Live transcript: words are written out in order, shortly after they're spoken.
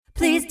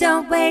Please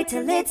don't wait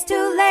till it's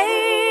too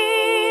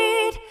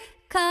late.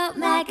 Call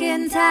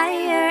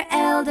McIntyre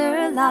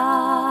Elder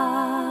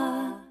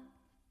Law.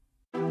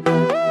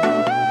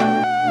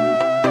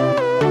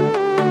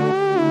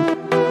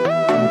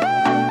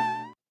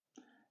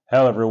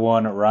 Hello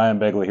everyone, Ryan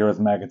Begley here with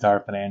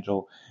McIntyre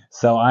Financial.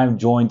 So I'm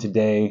joined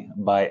today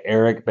by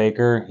Eric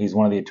Baker. He's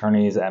one of the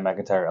attorneys at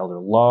McIntyre Elder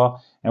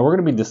Law, and we're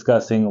going to be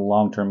discussing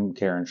long-term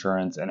care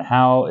insurance and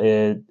how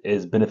it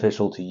is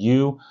beneficial to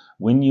you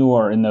when you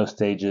are in those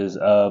stages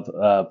of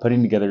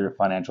putting together your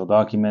financial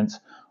documents,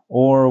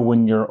 or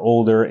when you're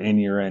older and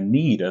you're in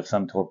need of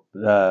some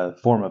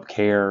form of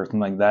care or something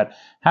like that,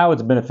 how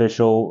it's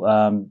beneficial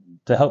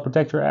to help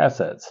protect your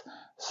assets.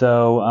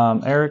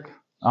 So Eric,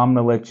 I'm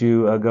going to let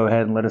you go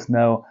ahead and let us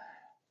know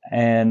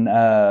and,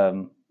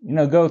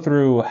 go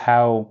through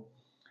how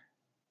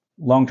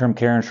long-term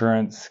care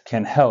insurance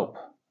can help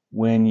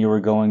when you are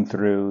going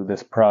through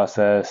this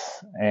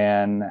process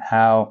and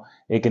how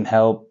it can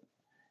help,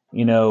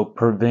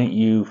 prevent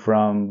you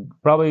from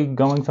probably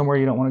going somewhere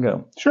you don't want to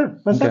go. Sure,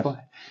 most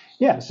definitely.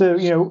 Yeah, so,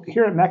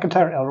 here at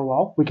McIntyre Elder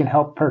Law, we can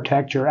help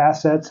protect your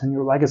assets and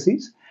your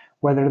legacies,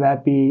 whether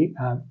that be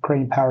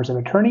creating powers of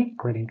attorney,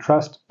 creating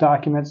trust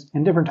documents,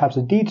 and different types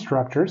of deed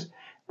structures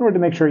in order to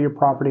make sure your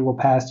property will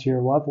pass to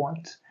your loved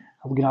ones.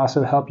 We can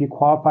also help you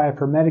qualify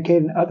for Medicaid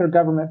and other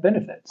government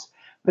benefits.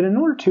 But in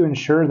order to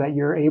ensure that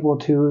you're able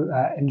to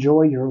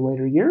enjoy your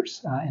later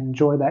years and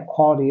enjoy that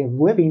quality of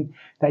living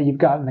that you've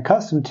gotten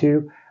accustomed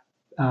to,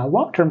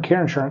 long-term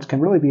care insurance can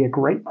really be a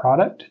great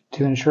product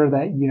to ensure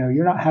that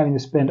you're not having to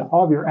spend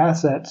all of your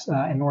assets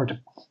in order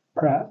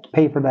to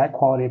pay for that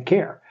quality of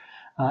care.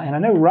 And I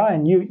know,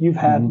 Ryan, you've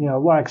had a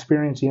lot of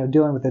experience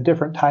dealing with the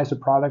different types of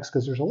products,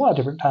 because there's a lot of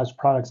different types of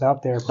products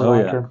out there for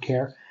long-term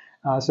care.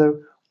 So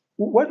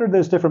what are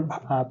those different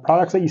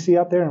products that you see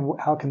out there, and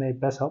how can they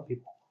best help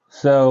people?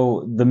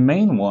 So the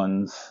main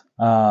ones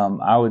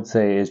I would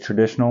say is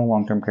traditional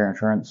long-term care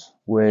insurance,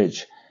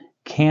 which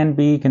can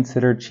be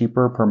considered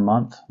cheaper per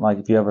month. Like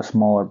if you have a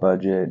smaller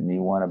budget and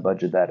you want to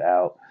budget that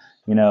out,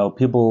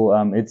 people,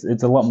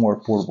 it's a lot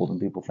more affordable than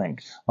people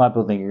think. A lot of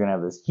people think you're going to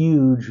have this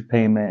huge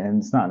payment, and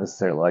it's not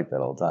necessarily like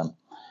that all the time.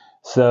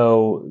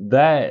 So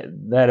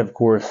that of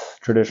course,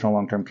 traditional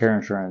long-term care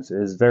insurance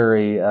is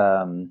very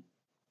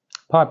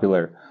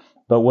popular.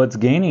 But what's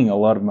gaining a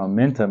lot of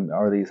momentum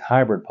are these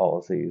hybrid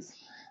policies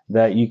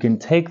that you can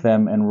take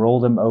them and roll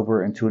them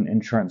over into an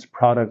insurance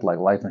product like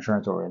life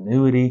insurance or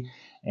annuity,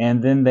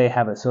 and then they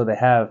have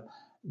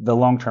the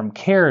long-term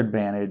care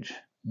advantage,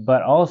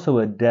 but also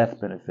a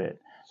death benefit.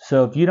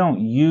 So if you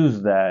don't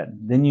use that,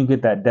 then you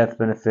get that death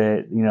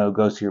benefit,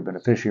 goes to your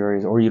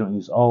beneficiaries, or you don't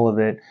use all of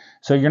it.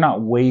 So you're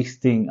not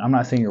wasting, I'm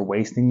not saying you're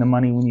wasting the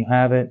money when you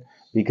have it,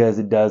 because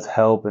it does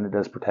help and it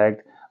does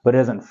protect, but it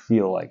doesn't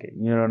feel like it.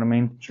 You know what I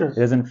mean? Sure. It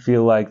doesn't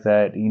feel like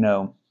that,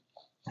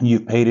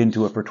 you've paid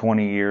into it for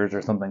 20 years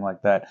or something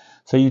like that.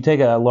 So you take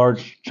a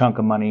large chunk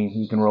of money,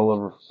 you can roll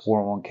over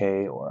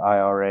 401k or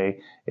IRA.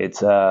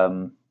 It's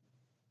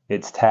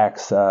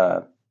tax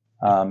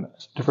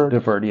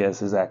deferred.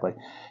 Yes, exactly.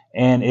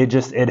 And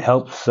it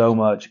helps so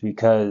much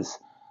because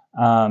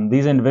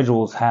these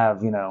individuals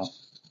have,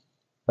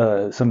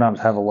 sometimes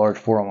have a large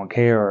 401k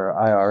or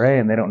IRA,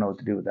 and they don't know what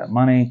to do with that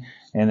money,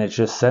 and it's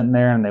just sitting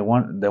there, and they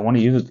want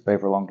to use it to pay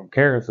for long-term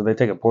care, so they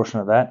take a portion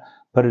of that,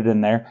 put it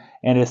in there,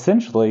 and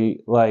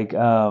essentially, like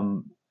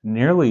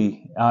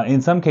nearly,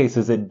 in some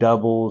cases, it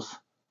doubles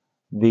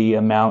the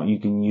amount you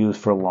can use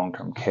for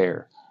long-term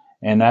care,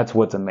 and that's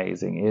what's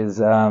amazing is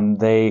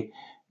they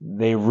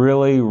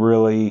really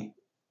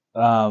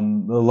a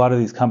lot of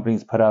these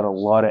companies put out a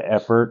lot of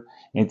effort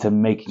into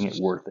making it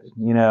worth it,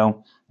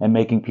 and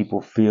making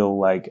people feel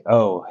like,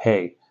 oh,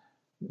 hey,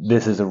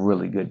 this is a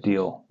really good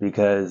deal,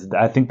 because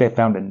I think they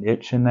found a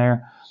niche in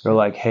there. They're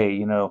like,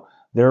 hey,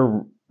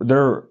 we're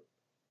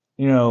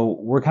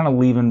kind of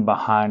leaving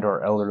behind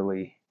our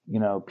elderly,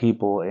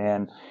 people.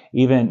 And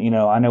even,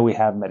 I know we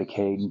have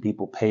Medicaid and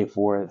people pay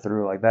for it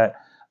through like that,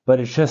 but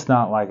it's just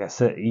not, like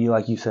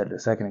you said a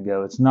second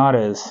ago, it's not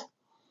as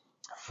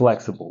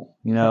flexible,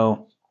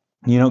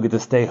 You don't get to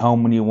stay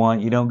home when you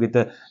want. You don't get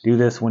to do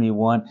this when you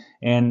want.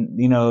 And,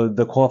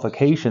 the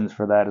qualifications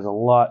for that is a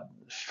lot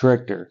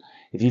stricter.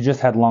 If you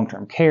just had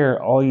long-term care,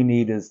 all you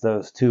need is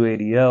those 2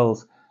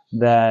 ADLs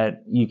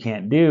that you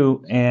can't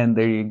do, and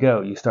there you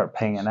go. You start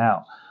paying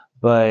out.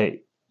 But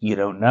you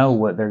don't know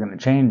what they're going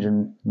to change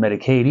in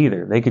Medicaid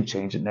either. They could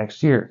change it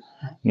next year.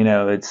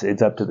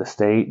 It's up to the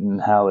state and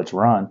how it's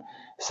run.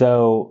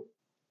 So,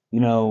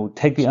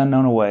 take the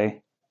unknown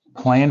away,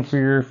 plan for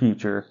your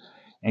future,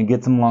 and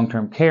get some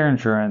long-term care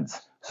insurance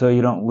so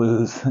you don't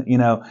lose, I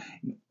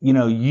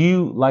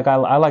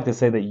like to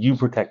say that you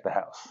protect the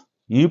house.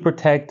 You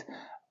protect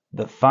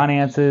the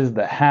finances,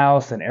 the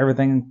house, and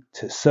everything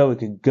so it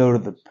could go to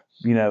the,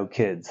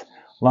 kids.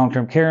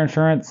 Long-term care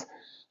insurance,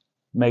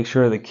 make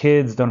sure the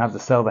kids don't have to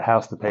sell the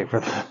house to pay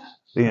for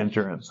the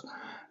insurance.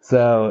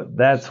 So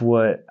that's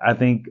what I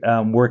think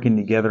working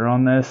together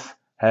on this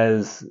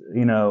has,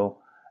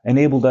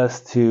 enabled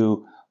us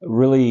to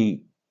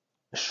really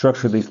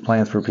structure these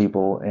plans for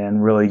people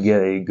and really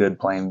get a good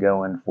plan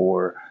going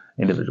for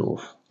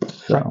individuals.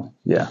 So, Right.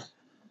 yeah.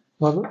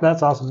 Well,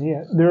 that's awesome.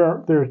 Yeah, there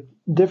are a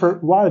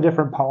lot of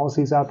different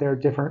policies out there,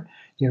 different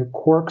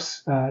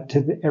quirks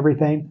to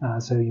everything.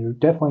 So you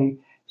definitely,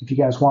 if you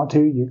guys want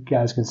to, you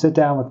guys can sit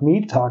down with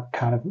me to talk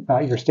kind of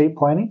about your estate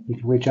planning. You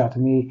can reach out to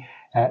me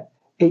at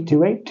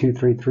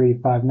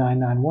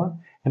 828-233-5991.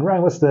 And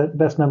Ryan, what's the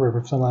best number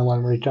if someone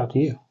wants to reach out to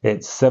you?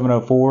 It's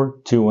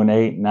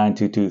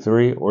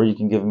 704-218-9223, or you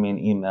can give me an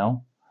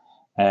email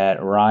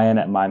at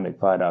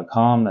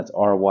ryan@mymcfi.com. That's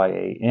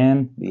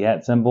RYAN, the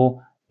 @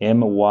 symbol,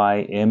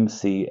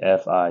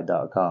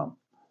 MYMCFI.com.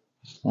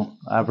 Well,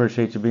 I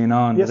appreciate you being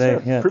on Yes, today.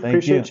 sir. Yeah, thank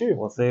Appreciate you.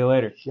 We'll see you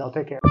later. Y'all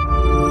take care.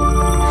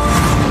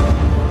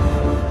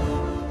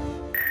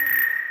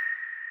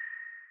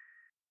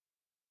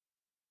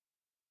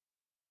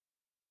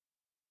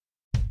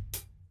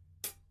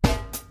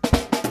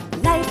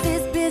 Life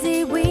is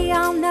busy, we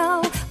all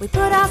know. We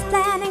put off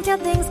planning till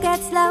things get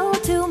slow.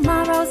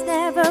 Tomorrow's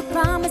never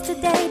promised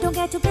today. Don't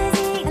get too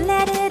busy and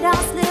let it all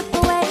slip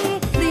away.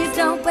 Please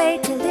don't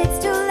wait till it's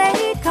too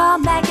late. Call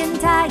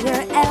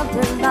McIntyre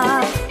Elder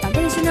Law.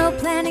 Foundational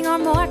planning or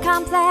more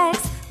complex.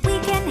 We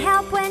can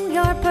help when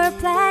you're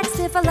perplexed.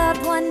 If a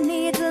loved one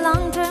needs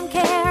long-term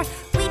care,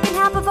 we can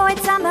help avoid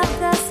some of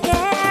the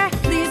scare.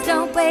 Please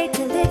don't wait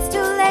till it's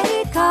too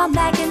late. Call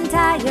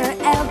McIntyre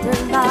Elder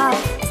Law.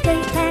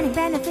 Estate planning,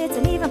 benefits,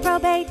 and even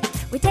probate.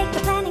 We take the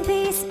planning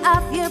piece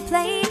off your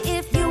plate.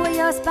 If you or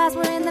your spouse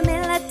were in the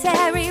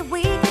military,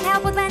 we can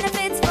help with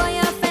benefits for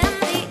your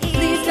family.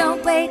 Please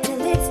don't wait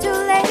till it's too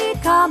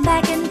late. Call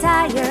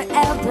McIntyre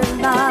Elder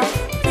Law.